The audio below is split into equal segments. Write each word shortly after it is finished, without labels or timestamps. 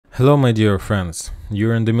Hello my dear friends,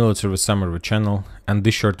 you're in the Military Summary channel, and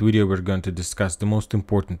this short video we're going to discuss the most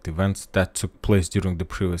important events that took place during the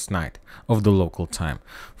previous night of the local time.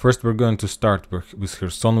 First we're going to start with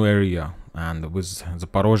Kherson area and with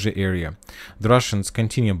Zaporozhye area. The Russians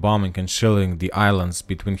continue bombing and shelling the islands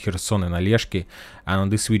between Kherson and Oleshki, and on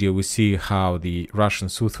this video we see how the Russian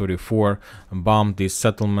Su-34 bombed this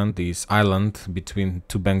settlement, this island between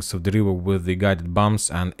two banks of the river with the guided bombs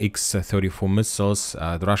and X-34 missiles.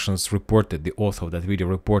 The Russians reported, the author of that video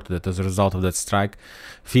reported that as a result of that strike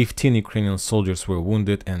 15 Ukrainian soldiers were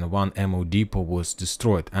wounded and one ammo depot was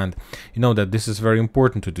destroyed. And you know that this is very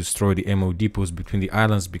important to destroy the ammo depots between the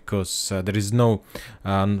islands, because there is no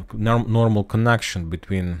normal connection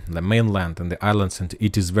between the mainland and the islands, and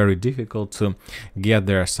it is very difficult to get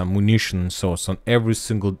there some munition and so on.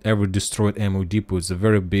 Every destroyed ammo depot is a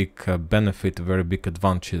very big benefit, a very big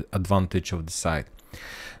advantage of the site.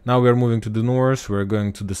 Now we are moving to the north. We are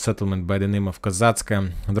going to the settlement by the name of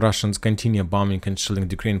Kazatska. The Russians continue bombing and shelling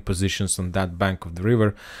the Ukrainian positions on that bank of the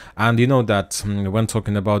river. And you know that when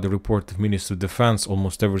talking about the report of Ministry of Defense,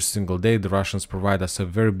 almost every single day the Russians provide us a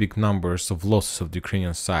very big numbers of losses of the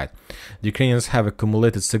Ukrainian side. The Ukrainians have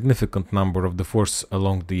accumulated significant number of the force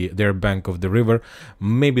along their bank of the river.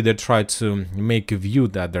 Maybe they try to make a view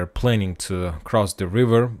that they're planning to cross the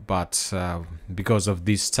river, but because of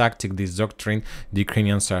this tactic, this doctrine, the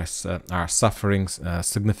Ukrainians are suffering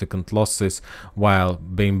significant losses while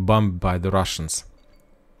being bombed by the Russians.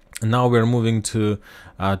 Now we're moving to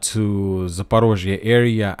Zaporozhye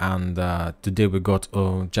area, and today we got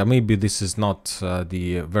maybe this is not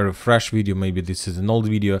the very fresh video, maybe this is an old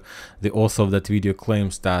video. The author of that video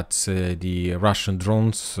claims that the Russian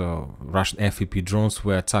drones, Russian FEP drones,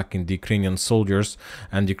 were attacking the Ukrainian soldiers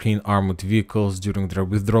and Ukrainian armored vehicles during their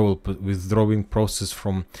withdrawing process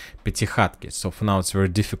from Petykhatki. So for now it's very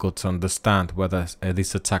difficult to understand whether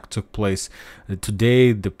this attack took place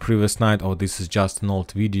today, the previous night, or this is just an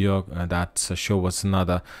old video that shows us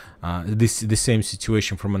another the same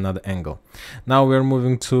situation from another angle. Now we are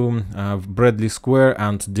moving to Bradley Square,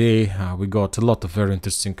 and today we got a lot of very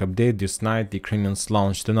interesting update. This night the Ukrainians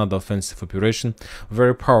launched another offensive operation,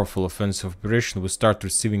 very powerful offensive operation. We start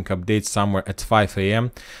receiving updates somewhere at 5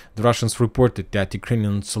 a.m. The Russians reported that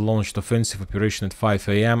Ukrainians launched offensive operation at 5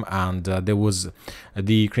 a.m. and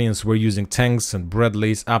the Ukrainians were using tanks and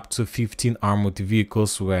Bradleys. Up to 15 armored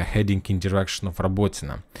vehicles were heading in direction of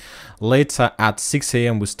Robotyne. Later at 6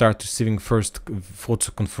 a.m. we start receiving first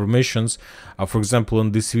photo confirmations. For example,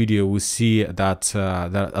 in this video we see that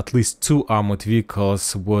at least 2 armored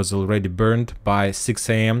vehicles was already burned by 6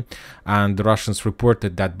 a.m. and the Russians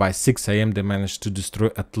reported that by 6 a.m. they managed to destroy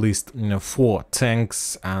at least 4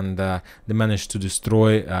 tanks, and they managed to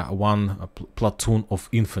destroy one platoon of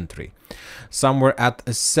infantry. Somewhere at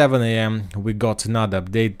 7 a.m. we got another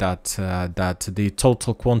update that the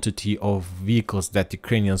total quantity of vehicles that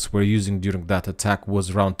Ukrainians were using during that attack was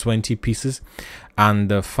around 20 pieces,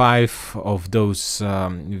 and 5 of those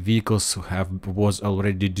vehicles was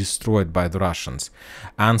already destroyed by the Russians.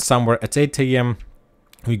 And somewhere at 8 a.m.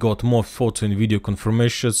 we got more photo and video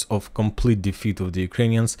confirmations of complete defeat of the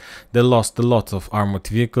Ukrainians. They lost a lot of armored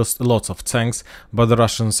vehicles, a lot of tanks, but the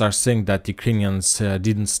Russians are saying that the Ukrainians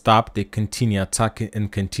didn't stop. They continue attacking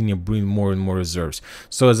and continue bringing more and more reserves.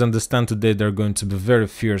 So as I understand, today there are going to be very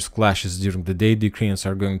fierce clashes during the day. The Ukrainians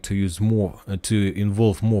are going to use to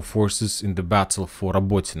involve more forces in the battle for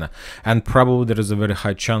Robotyne, and probably there is a very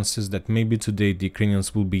high chances that maybe today the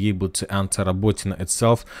Ukrainians will be able to enter Robotyne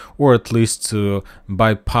itself, or at least to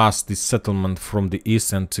bypass this settlement from the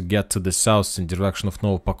east and to get to the south in direction of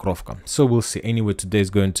Novopokrovka. So we'll see. Anyway, today is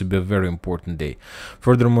going to be a very important day.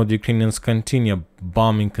 Furthermore, the Ukrainians continue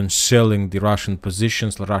bombing and shelling the Russian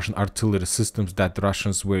positions, the Russian artillery systems that the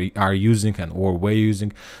Russians are using were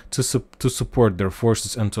using to support their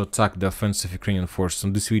forces and to attack the offensive Ukrainian forces.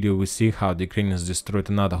 In this video we see how the Ukrainians destroyed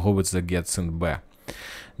another howitzer gets in B.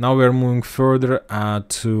 Now we are moving further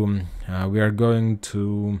we are going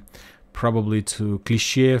to probably to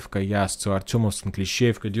Klishchiivka, yes, to Artyomovsk and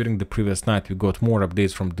Klishchiivka. During the previous night we got more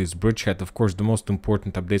updates from this bridgehead. Of course, the most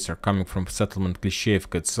important updates are coming from settlement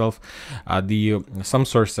Klishchiivka itself. Some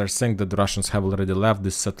sources are saying that the Russians have already left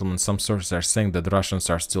this settlement. Some sources are saying that the Russians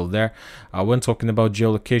are still there. When talking about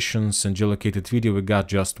geolocations and geolocated video, we got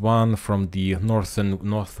just one from the north and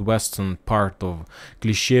northwestern part of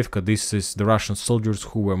Klishchiivka. This is the Russian soldiers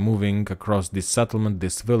who were moving across this settlement,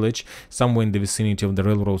 this village, somewhere in the vicinity of the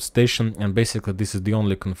railroad station. And basically this is the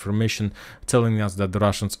only confirmation telling us that the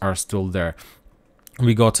Russians are still there.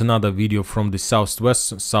 We got another video from the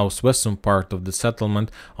southwestern part of the settlement.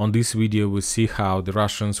 On this video we see how the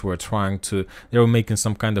Russians were they were making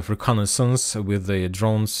some kind of reconnaissance with the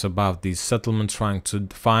drones above the settlement, trying to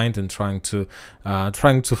find the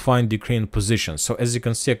Ukrainian positions. So as you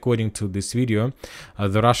can see, according to this video,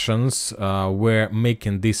 the Russians were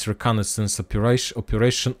making this reconnaissance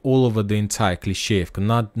operation all over the entire Klishchiivka,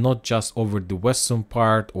 not just over the western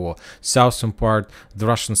part or southern part. The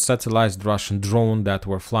Russian satellites, the Russian drone that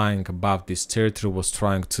were flying above this territory was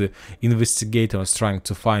trying to investigate, was trying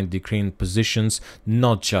to find the Ukrainian positions,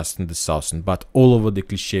 not just in the southern but all over the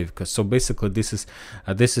Klishchiivka. So basically this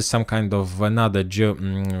is some kind of another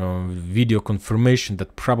video confirmation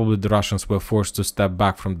that probably the Russians were forced to step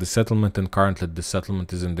back from the settlement, and currently the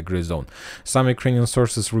settlement is in the gray zone. Some Ukrainian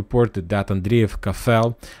sources reported that Andriivka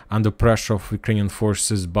fell under pressure of Ukrainian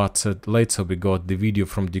forces, but later we got the video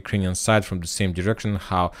from the Ukrainian side, from the same direction,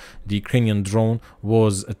 how the Ukrainian drone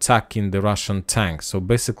was attacking the Russian tank. So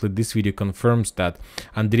basically this video confirms that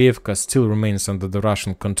Andriivka still remains under the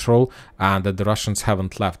Russian control and that the Russians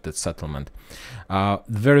haven't left the settlement.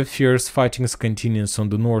 Very fierce fighting continues on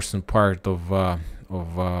the northern part of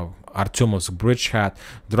Artyomovsk bridgehead.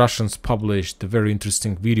 The Russians published a very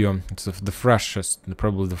interesting video. It's the freshest,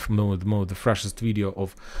 probably the freshest video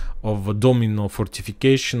of a domino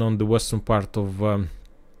fortification on the western part of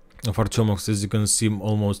Artyomovsk. As you can see,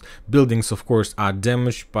 almost buildings of course are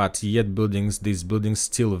damaged, but yet these buildings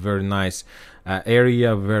still a very nice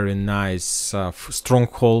area, very nice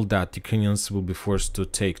stronghold that Ukrainians will be forced to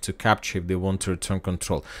capture if they want to return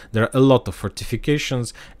control. There are a lot of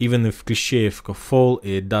fortifications. Even if Klishchiivka fall,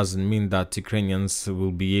 it doesn't mean that Ukrainians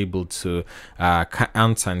will be able to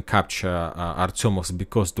enter and capture Artyomovsk,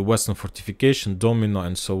 because the western fortification, Domino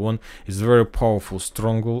and so on, is very powerful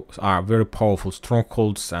strongholds,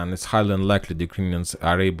 and it's highly unlikely the Ukrainians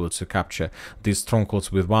are able to capture these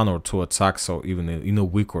strongholds with 1 or 2 attacks, or even in a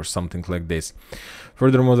week or something like this.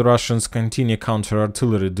 Furthermore, the Russians continue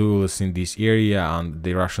counter-artillery duels in this area, and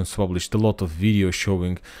the Russians published a lot of videos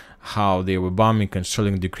showing how they were bombing and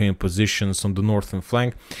shelling the Ukrainian positions on the northern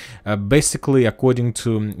flank. Basically, according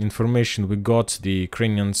to information we got, the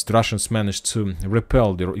Russians managed to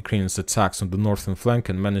repel the Ukrainians' attacks on the northern flank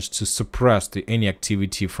and managed to suppress any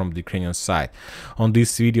activity from the Ukrainian side. On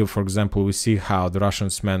this video, for example, we see how the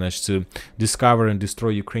Russians managed to discover and destroy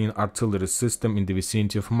Ukrainian artillery system in the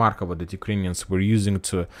vicinity of Markova that Ukrainians were using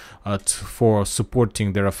for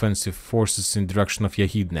supporting their offensive forces in the direction of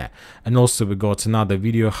Yahidne. And also we got another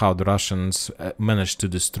video how the Russians managed to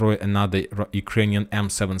destroy another Ukrainian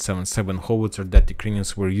M777 howitzer that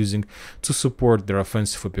Ukrainians were using to support their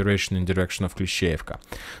offensive operation in direction of Klishchiivka.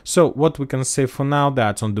 So what we can say for now,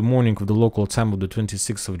 that on the morning of the local time of the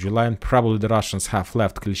 26th of July, probably the Russians have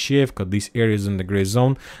left Klishchiivka, this area is in the gray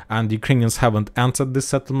zone, and the Ukrainians haven't entered the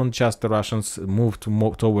settlement, just the Russians moved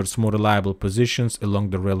towards more reliable positions along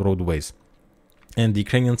the railroad ways. And the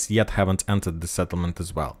Ukrainians yet haven't entered the settlement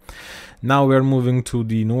as well. Now we're moving to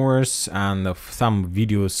the north, and some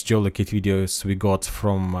videos, geolocate videos we got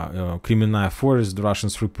from Kremenaya Forest. The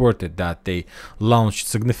Russians reported that they launched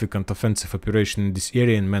significant offensive operation in this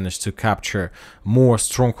area and managed to capture more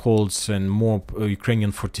strongholds and more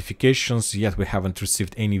Ukrainian fortifications, yet we haven't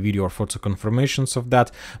received any video or photo confirmations of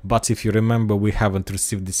that. But if you remember, we haven't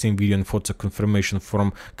received the same video and photo confirmation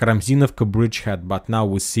from Karamzinovka bridgehead, but now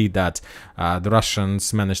we see that the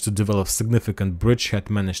Russians managed to develop significant bridgehead,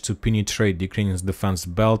 managed to penetrate the Ukrainians' defense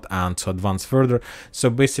belt and to advance further. So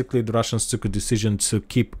basically the Russians took a decision to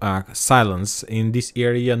keep silence in this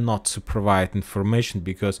area, not to provide information,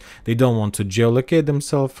 because they don't want to geolocate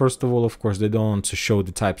themselves. First of all, of course, they don't want to show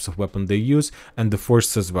the types of weapon they use and the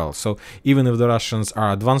force as well. So even if the Russians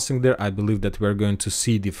are advancing there, I believe that we're going to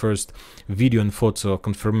see the first video and photo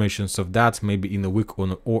confirmations of that maybe in a week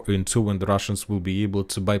or in 2, when the Russians will be able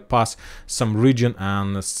to bypass some region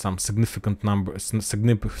and some significant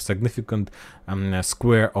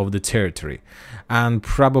square of the territory. And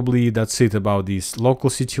probably that's it about this local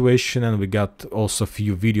situation. And we got also a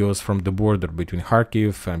few videos from the border between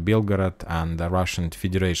Kharkiv and Belgorod and the Russian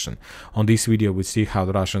Federation. On this video we see how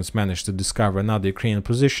the Russians managed to discover another Ukrainian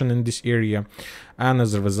position in this area, and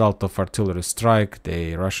as a result of artillery strike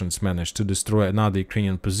the Russians managed to destroy another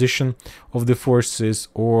Ukrainian position of the forces,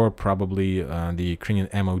 or probably the Ukrainian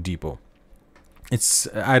ammo depot.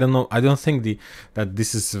 I don't know, I don't think that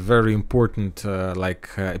this is very important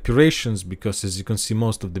operations, because as you can see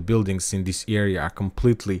most of the buildings in this area are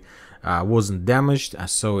completely wasn't damaged,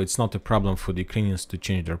 so it's not a problem for the Ukrainians to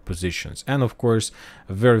change their positions. And of course,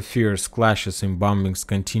 very fierce clashes and bombings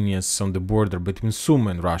continues on the border between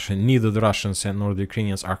Sumy and Russia. Neither the Russians nor the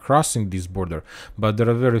Ukrainians are crossing this border, but there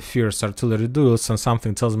are very fierce artillery duels, and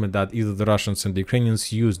something tells me that either the Russians and the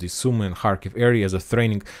Ukrainians use the Sumy and Kharkiv area as a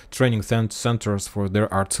training centers for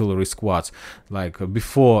their artillery squads. Like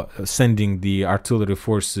before sending the artillery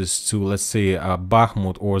forces to, let's say,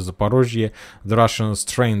 Bakhmut or Zaporozhye, the Russians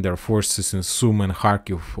trained their forces in Sumy and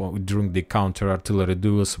Kharkiv during the counter-artillery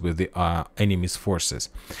duels with the enemy's forces.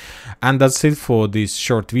 And that's it for this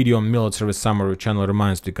short video on military summary. Channel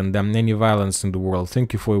reminds to condemn any violence in the world.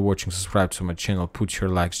 Thank you for watching. Subscribe to my channel, put your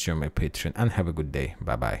likes, join my Patreon, and have a good day.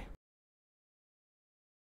 Bye bye.